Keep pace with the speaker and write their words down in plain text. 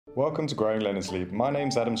Welcome to Growing Leonardslee. My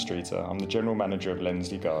name's Adam Streeter. I'm the General Manager of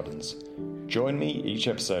Leonardslee Gardens. Join me each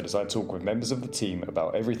episode as I talk with members of the team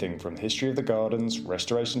about everything from the history of the gardens,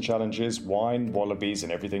 restoration challenges, wine, wallabies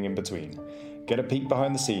and everything in between. Get a peek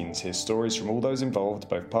behind the scenes, hear stories from all those involved,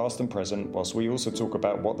 both past and present, whilst we also talk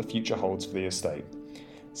about what the future holds for the estate.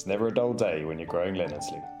 It's never a dull day when you're growing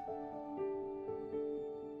Leonardslee.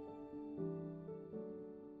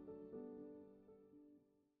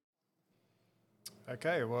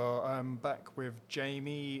 Okay, well, I'm back with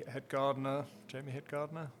Jamie Head Gardener. Jamie Head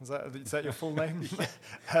Gardener? Is that your full name?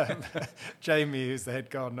 Jamie, who's the head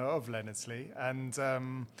gardener of Leonardslee.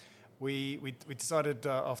 And we decided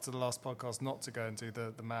after the last podcast not to go and do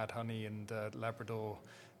the Mad Honey and Labrador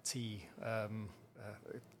tea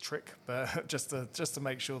trick, but just to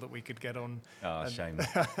make sure that we could get on. Oh, shame.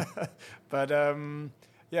 But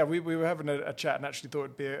yeah, we were having a chat and actually thought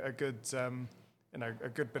it'd be a good... a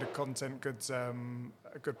good bit of content,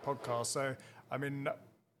 a good podcast. So, I mean,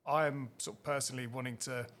 I am sort of personally wanting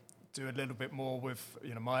to do a little bit more with,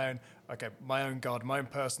 my own garden, my own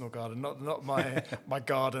personal garden, not my my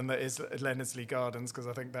garden that is Leonardslee Gardens, because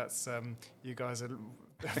I think that's you guys are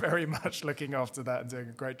very much looking after that and doing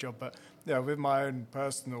a great job. But yeah, with my own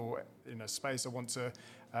personal space, I want to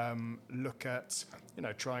look at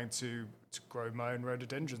trying to grow my own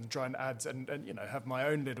rhododendrons and try and add and have my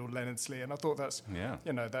own little Leonardslee. And I thought that's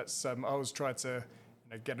I always try to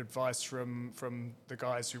get advice from the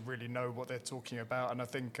guys who really know what they're talking about. And I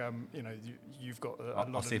think you've got a lot.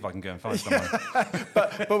 I'll see if I can go and find someone.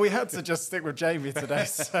 but we had to just stick with Jamie today.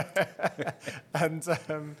 So. And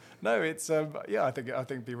no, it's I think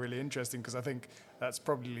it'd be really interesting, because I think that's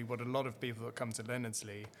probably what a lot of people that come to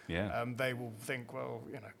Leonardslee, they will think, well,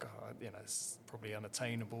 it's probably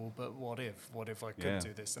unattainable, but what if I could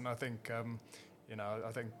do this? And I think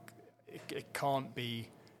I think it can't be.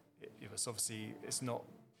 It's obviously it's not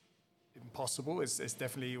impossible. It's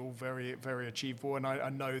definitely all very, very achievable, and I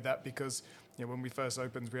know that because when we first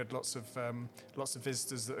opened, we had lots of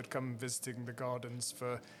visitors that had come visiting the gardens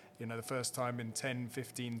for the first time in 10,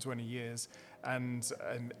 15, 20 years, and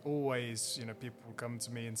always people would come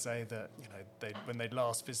to me and say that when they'd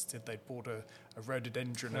last visited, they'd bought a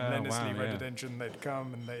rhododendron, a Leonardslee rhododendron. They'd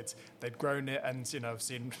come and they'd grown it, and I've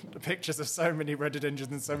seen the pictures of so many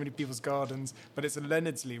rhododendrons in so many people's gardens, but it's a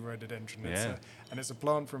Leonardslee rhododendron, and it's a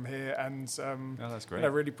plant from here, and that's great.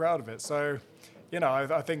 Really proud of it. So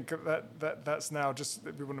I think that's now just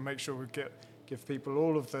we want to make sure we give people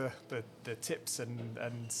all of the tips and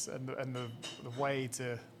the way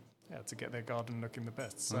to get their garden looking the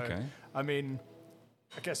best. So I mean,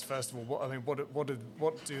 I guess first of all,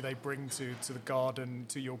 what do they bring to the garden,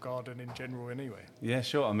 to your garden in general anyway? Yeah,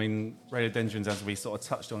 sure. I mean, rhododendrons, as we sort of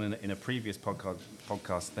touched on in a previous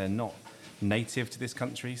podcast, they're not native to this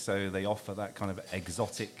country, so they offer that kind of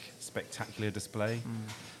exotic, spectacular display.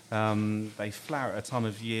 They flower at a time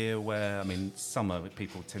of year where, summer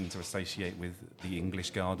people tend to associate with the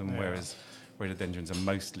English garden, whereas rhododendrons are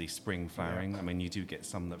mostly spring flowering. You do get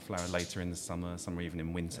some that flower later in the summer, some are even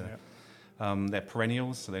in winter. They're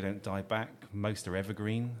perennials, so they don't die back. Most are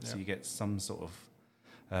evergreen, so you get some sort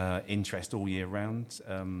of interest all year round.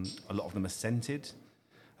 A lot of them are scented.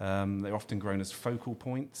 They're often grown as focal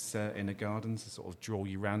points in a garden to sort of draw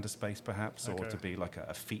you round a space perhaps, or to be like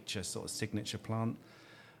a feature sort of signature plant.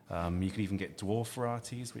 You can even get dwarf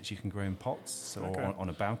varieties, which you can grow in pots or on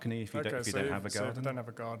a balcony if you don't have a garden. So if you don't have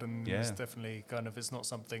a garden, it's definitely it's not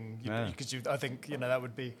something, because I think, that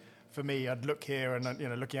would be, for me, I'd look here and,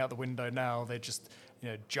 looking out the window now, they're just,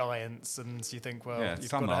 giants, and you think, well, you've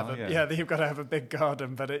got to have a big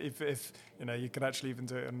garden, but if you could actually even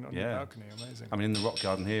do it on your balcony, amazing. In the rock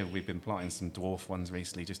garden here, we've been planting some dwarf ones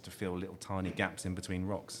recently just to fill little tiny gaps in between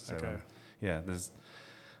rocks. So, there's...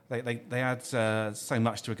 They add so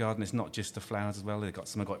much to a garden. It's not just the flowers as well. They've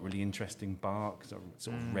got really interesting bark,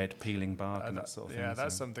 sort of red peeling bark and that sort of thing. Yeah,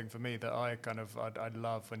 that's something for me that I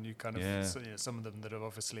love when you some of them that are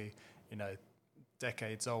obviously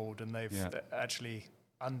decades old, and they've actually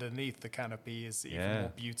underneath the canopy is even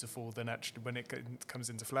more beautiful than actually when it comes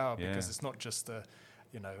into flower, because it's not just a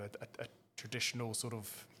traditional sort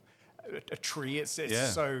of a tree. It's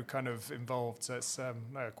so kind of involved. So it's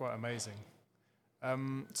quite amazing.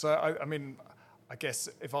 So I guess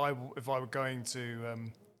if I were going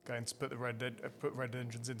to put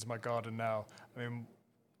rhododendrons into my garden now,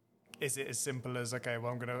 is it as simple as, okay,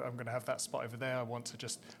 well, I'm gonna have that spot over there, I want to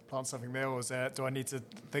just plant something there, or do I need to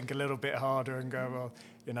think a little bit harder and go,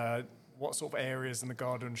 well, what sort of areas in the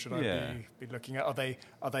garden should I be looking at?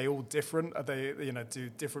 Are they all different? Are they, do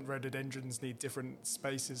different rhododendrons need different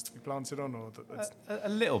spaces to be planted on? Or a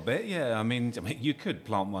little bit, yeah. I mean, you could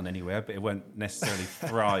plant one anywhere, but it won't necessarily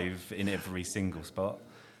thrive in every single spot.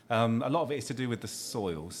 A lot of it is to do with the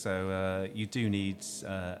soil. So you do need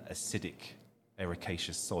acidic,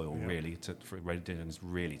 ericaceous soil really for rhododendrons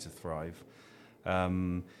really to thrive.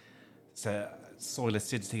 So soil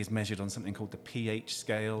acidity is measured on something called the pH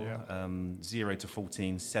scale. 0 to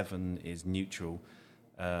 14, 7 is neutral.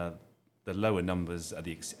 The lower numbers are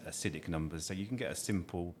the acidic numbers. So you can get a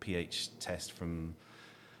simple pH test from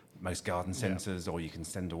most garden centres, or you can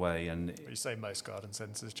send away. And you say most garden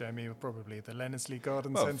centres, Jamie, probably the Leonardslee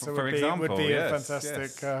Garden well, Centre would be a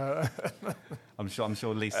fantastic. Yes. I'm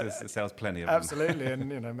sure Lisa sells plenty of absolutely,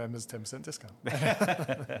 them. And members 10% discount.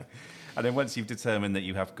 And then once you've determined that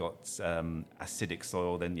you have got acidic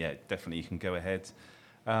soil, then definitely you can go ahead.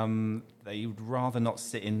 They would rather not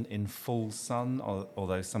sit in full sun,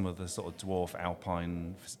 although some of the sort of dwarf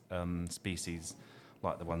alpine species,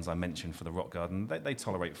 like the ones I mentioned for the rock garden, they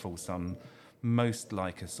tolerate full sun. Most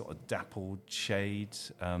like a sort of dappled shade,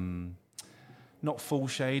 not full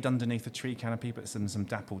shade underneath a tree canopy, but some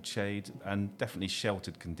dappled shade, and definitely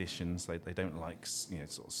sheltered conditions. They don't like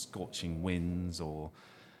sort of scorching winds, or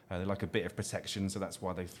they like a bit of protection. So that's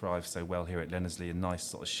why they thrive so well here at Leonardslee, a nice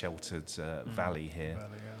sort of sheltered valley here.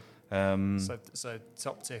 So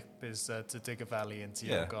top tip is to dig a valley into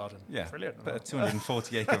your garden. Yeah, brilliant. Put a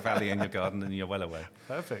 240-acre valley in your garden and you're well away.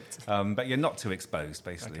 Perfect. But you're not too exposed,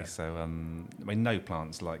 basically. Okay. So, no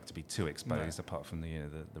plants like to be too exposed, apart from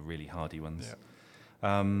the really hardy ones.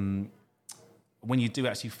 Yeah. When you do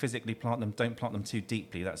actually physically plant them, don't plant them too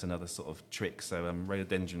deeply. That's another sort of trick. So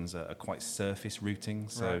rhododendrons are quite surface rooting.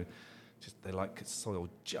 So they like soil,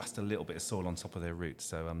 just a little bit of soil on top of their roots.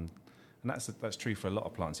 So and that's true for a lot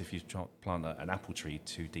of plants. If you plant an apple tree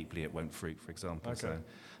too deeply, it won't fruit, for example. Okay. So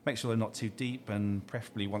make sure they're not too deep, and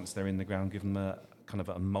preferably once they're in the ground, give them a kind of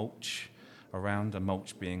a mulch around. A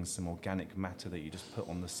mulch being some organic matter that you just put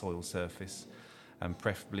on the soil surface, and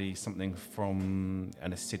preferably something from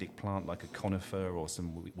an acidic plant like a conifer, or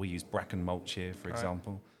we use bracken mulch here, for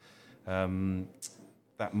example.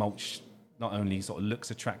 That mulch not only sort of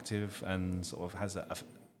looks attractive and sort of has a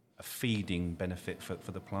feeding benefit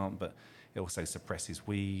for the plant, but it also suppresses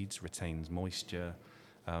weeds, retains moisture,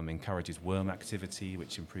 encourages worm activity,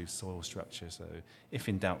 which improves soil structure. So if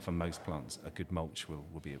in doubt, for most plants, a good mulch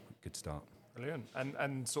will be a good start. Brilliant.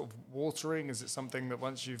 And sort of watering, is it something that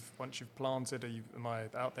once you've planted, am I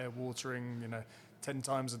out there watering 10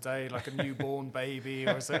 times a day like a newborn baby,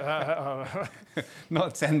 or is it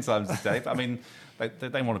not 10 times a day, but I mean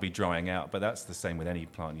they want to be drying out, but that's the same with any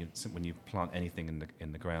plant. When you plant anything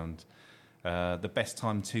in the ground, the best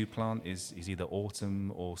time to plant is either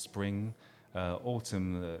autumn or spring.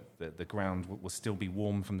 Autumn, the ground will still be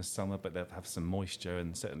warm from the summer, but they'll have some moisture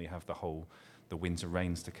and certainly have the winter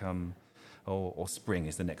rains to come. Or spring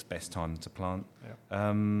is the next best time to plant.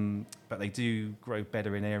 Yeah. But they do grow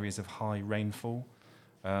better in areas of high rainfall.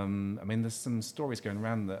 I mean, there's some stories going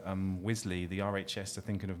around that Wisley, the RHS, are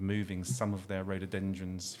thinking of moving some of their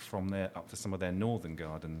rhododendrons from there up to some of their northern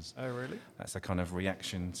gardens. Oh, really? That's a kind of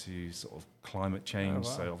reaction to sort of climate change. Oh,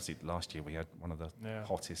 wow. So obviously last year we had one of the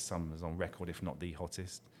hottest summers on record, if not the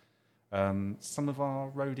hottest. Some of our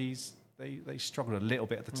rhodies, they struggled a little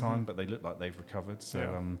bit at the time, but they look like they've recovered.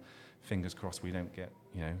 So fingers crossed we don't get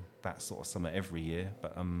that sort of summer every year,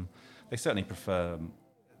 but they certainly prefer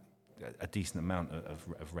a decent amount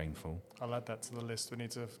of rainfall. I'll add that to the list. We need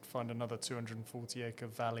to find another 240-acre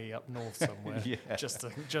valley up north somewhere,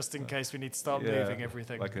 just in case we need to start moving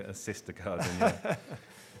everything. Like a sister garden.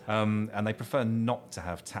 And they prefer not to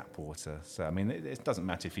have tap water. So I mean, it doesn't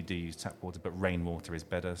matter if you do use tap water, but rainwater is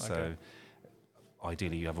better. Okay. So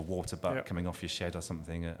ideally you have a water butt coming off your shed or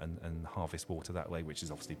something, and harvest water that way, which is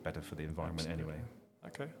obviously better for the environment anyway.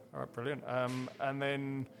 Okay, all right, brilliant. And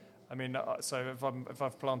then, I mean, so if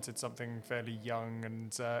I've planted something fairly young,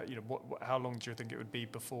 and how long do you think it would be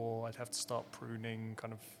before I'd have to start pruning,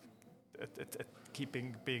 kind of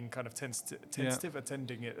being kind of tentative,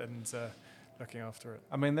 attending it, and looking after it?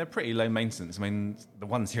 I mean, they're pretty low maintenance. I mean, the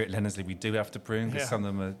ones here at Leonardslee we do have to prune because some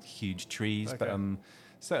of them are huge trees, but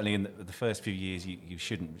certainly in the first few years, you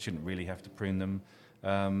shouldn't really have to prune them.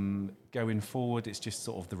 Going forward, it's just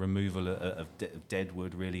sort of the removal of dead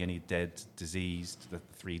wood, really, any dead, diseased, the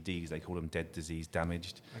 3 Ds, they call them dead, diseased,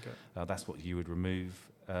 damaged. Okay. That's what you would remove.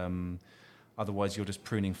 Otherwise, you're just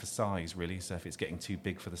pruning for size, really. So if it's getting too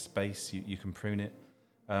big for the space, you can prune it.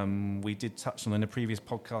 We did touch on in a previous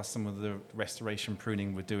podcast some of the restoration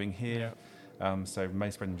pruning we're doing here. So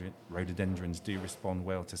most rhododendrons do respond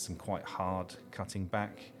well to some quite hard cutting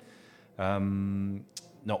back.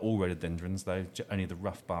 Not all rhododendrons, though, only the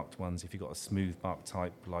rough-barked ones. If you've got a smooth-bark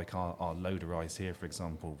type, like our Loderize here, for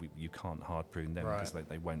example, you can't hard prune them because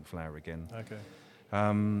they won't flower again. Okay.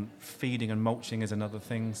 Feeding and mulching is another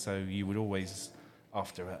thing. So you would always,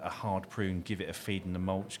 after a hard prune, give it a feed and a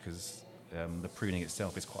mulch because the pruning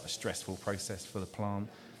itself is quite a stressful process for the plant.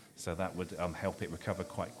 So that would help it recover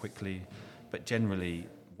quite quickly. But generally,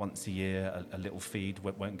 once a year, a little feed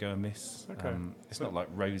won't go amiss. Okay. It's not like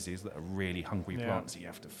roses that are really hungry plants that you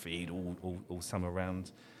have to feed all summer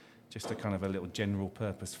round. Just a kind of a little general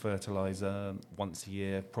purpose fertiliser once a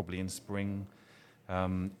year, probably in spring.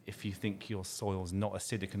 If you think your soil's not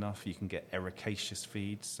acidic enough, you can get ericaceous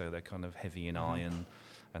feeds, so they're kind of heavy in iron,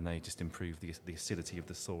 and they just improve the acidity of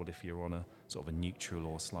the soil if you're on a sort of a neutral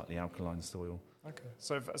or slightly alkaline soil. Okay,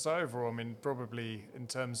 so overall, I mean, probably in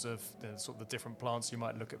terms of sort of the different plants you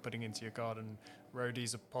might look at putting into your garden,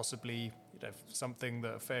 rhodies are possibly something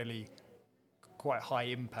that are fairly quite high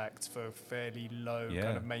impact for fairly low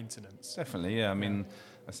kind of maintenance. Definitely, yeah. I mean,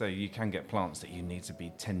 I say you can get plants that you need to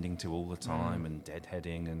be tending to all the time and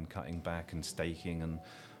deadheading and cutting back and staking,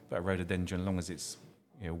 but a rhododendron, as long as it's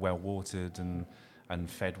well watered and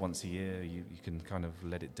fed once a year, you can kind of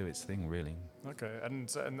let it do its thing, really. Okay,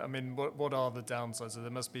 and I mean, what are the downsides? There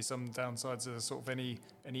must be some downsides. Are there sort of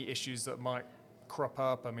any issues that might crop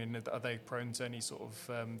up? I mean, are they prone to any sort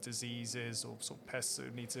of diseases or sort of pests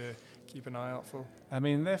that we need to keep an eye out for? I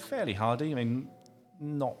mean, they're fairly hardy. I mean,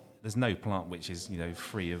 there's no plant which is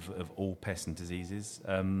free of all pests and diseases.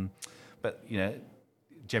 But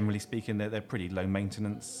generally speaking, they're pretty low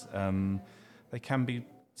maintenance. They can be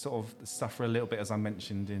sort of suffer a little bit, as I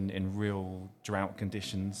mentioned, in real drought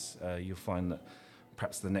conditions. You'll find that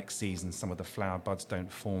perhaps the next season some of the flower buds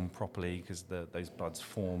don't form properly because those buds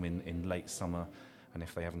form in late summer, and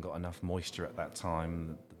if they haven't got enough moisture at that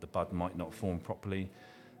time, the bud might not form properly.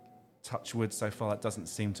 Touch wood, so far that doesn't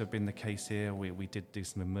seem to have been the case here. We did do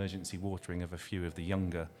some emergency watering of a few of the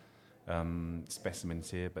younger specimens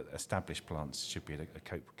here, but established plants should be able to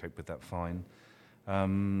cope with that fine.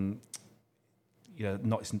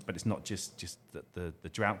 But it's not just the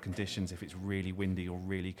drought conditions. If it's really windy or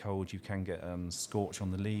really cold, you can get scorch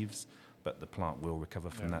on the leaves, but the plant will recover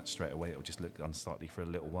from that straight away. It'll just look unsightly for a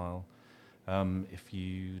little while. If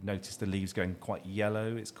you notice the leaves going quite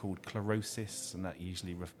yellow, it's called chlorosis, and that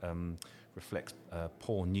usually reflects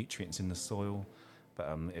poor nutrients in the soil. But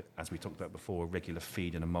as we talked about before, a regular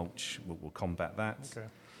feed and a mulch will combat that. Okay.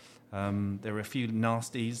 There are a few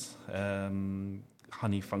nasties.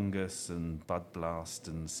 Honey fungus and bud blast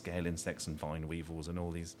and scale insects and vine weevils and all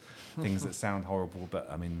these things that sound horrible, but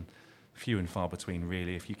I mean, few and far between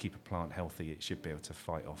really. If you keep a plant healthy, it should be able to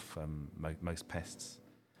fight off most pests.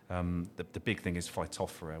 The big thing is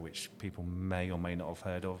Phytophthora, which people may or may not have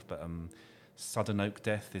heard of, but sudden oak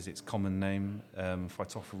death is its common name.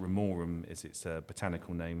 Phytophthora ramorum is its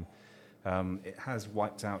botanical name. It has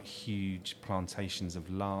wiped out huge plantations of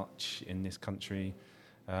larch in this country.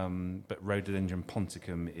 But Rhododendron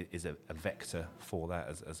ponticum is a vector for that,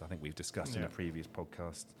 as I think we've discussed in a previous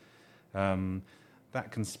podcast.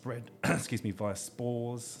 That can spread, via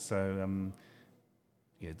spores. So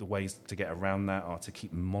the ways to get around that are to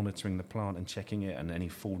keep monitoring the plant and checking it, and any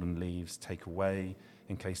fallen leaves take away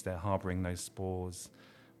in case they're harbouring those spores.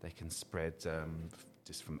 They can spread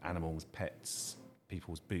just from animals, pets,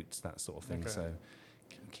 people's boots, that sort of thing. Okay. So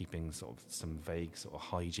keeping sort of some vague sort of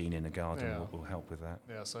hygiene in a garden will help with that.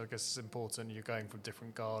 Yeah, so I guess it's important you're going from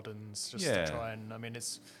different gardens just to try and, I mean,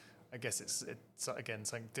 it's again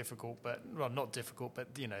something difficult, but well, not difficult, but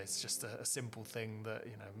it's just a simple thing that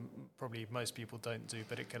probably most people don't do,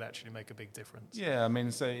 but it can actually make a big difference. Yeah, I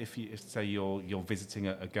mean, so if say you're visiting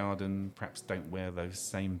a garden, perhaps don't wear those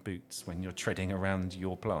same boots when you're treading around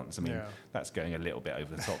your plants. I mean, that's going a little bit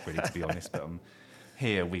over the top, really, to be honest, but.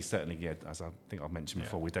 Here, we certainly, as I think I've mentioned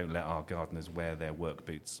before, we don't let our gardeners wear their work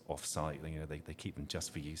boots off-site. They keep them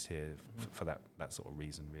just for use here for that sort of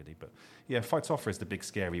reason, really. But Phytophthora is the big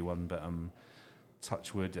scary one. But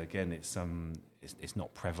touch wood, again, it's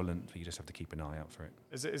not prevalent. You just have to keep an eye out for it.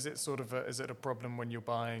 Is it sort of is it a problem when you're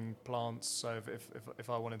buying plants? So if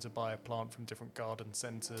I wanted to buy a plant from different garden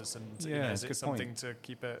centres, and is it something to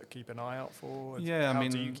keep an eye out for? How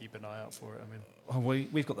do you keep an eye out for it? I mean. Well,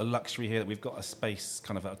 we've got the luxury here that we've got a space,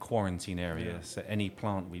 kind of a quarantine area. So any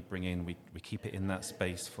plant we bring in, we keep it in that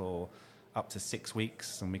space for up to 6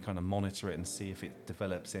 weeks, and we kind of monitor it and see if it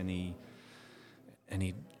develops any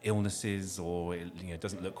illnesses or it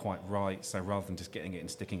doesn't look quite right. So rather than just getting it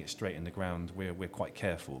and sticking it straight in the ground, we're quite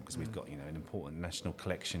careful because we've got an important national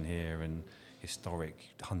collection here, and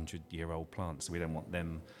historic 100-year-old plants. So we don't want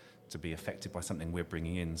them to be affected by something we're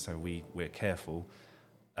bringing in. So we're careful.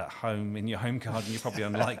 At home, in your home garden, you're probably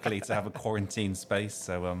unlikely to have a quarantine space.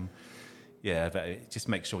 So, but just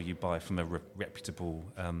make sure you buy from a reputable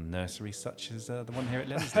nursery, such as the one here at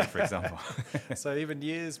Leonardslee, for example. So even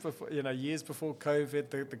years before COVID,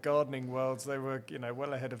 the gardening worlds, they were,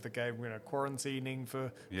 well ahead of the game. Quarantining for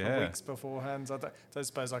weeks beforehand. I don't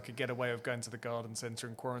suppose I could get away with going to the garden centre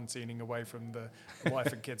and quarantining away from the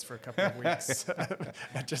wife and kids for a couple of weeks,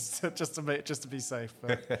 just to be safe.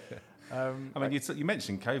 But, you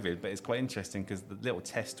mentioned COVID, but it's quite interesting because the little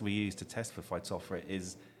test we use to test for Phytophthora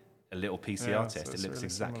is a little PCR test. So it looks really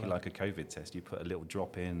exactly like a COVID test. You put a little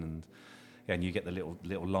drop in, and you get the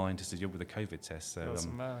little line to say you're with a COVID test. So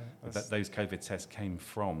those COVID tests came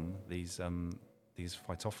from these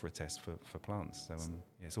Phytophthora tests for plants. So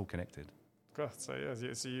it's all connected. God, so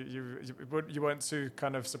you weren't too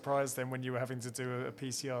kind of surprised then when you were having to do a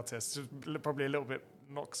PCR test. Probably a little bit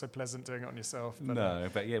not so pleasant doing it on yourself.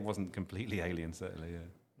 But, but it wasn't completely alien, certainly. Yeah.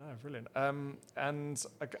 No, brilliant. And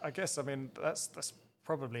I guess that's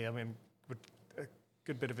probably a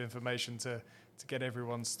good bit of information to get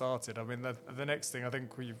everyone started. I mean, the next thing I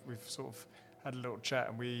think we've sort of had a little chat,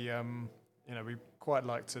 and we quite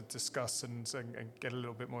like to discuss and get a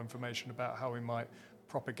little bit more information about how we might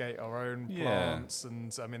propagate our own plants,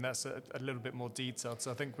 and I mean that's a little bit more detailed.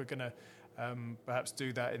 So I think we're going to perhaps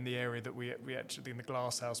do that in the area that we actually in the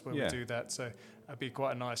glass house where we do that. So it'd be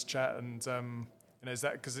quite a nice chat. And is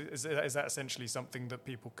that essentially something that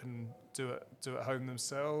people can do at home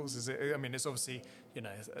themselves? Is it? I mean, it's obviously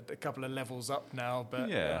a couple of levels up now,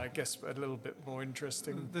 but I guess a little bit more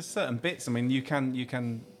interesting. There's certain bits. I mean, you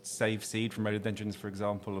can save seed from rhododendrons, for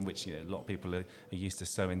example, in which a lot of people are used to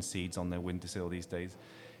sowing seeds on their windowsill these days.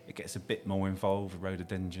 It gets a bit more involved with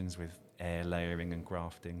rhododendrons, with air layering and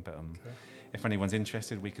grafting. But if anyone's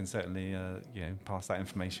interested, we can certainly pass that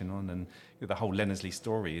information on. And the whole Leonardslee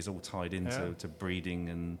story is all tied into to breeding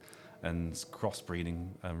and crossbreeding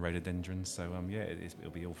rhododendrons. So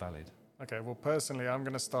it'll be all valid. Okay, well, personally, I'm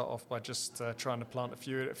going to start off by just trying to plant a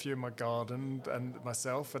few in my garden and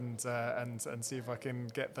myself, and see if I can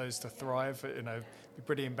get those to thrive. It'd be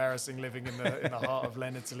pretty embarrassing living in the heart of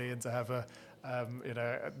Leonardslee and to have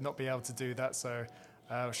not be able to do that. So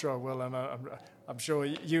sure I will, and I'm sure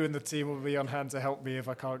you and the team will be on hand to help me if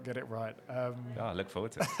I can't get it right. I look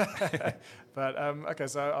forward to it. But okay,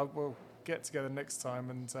 so we'll get together next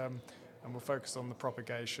time and we'll focus on the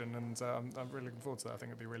propagation, and I'm really looking forward to that. I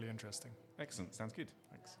think it'll be really interesting. Excellent, sounds good.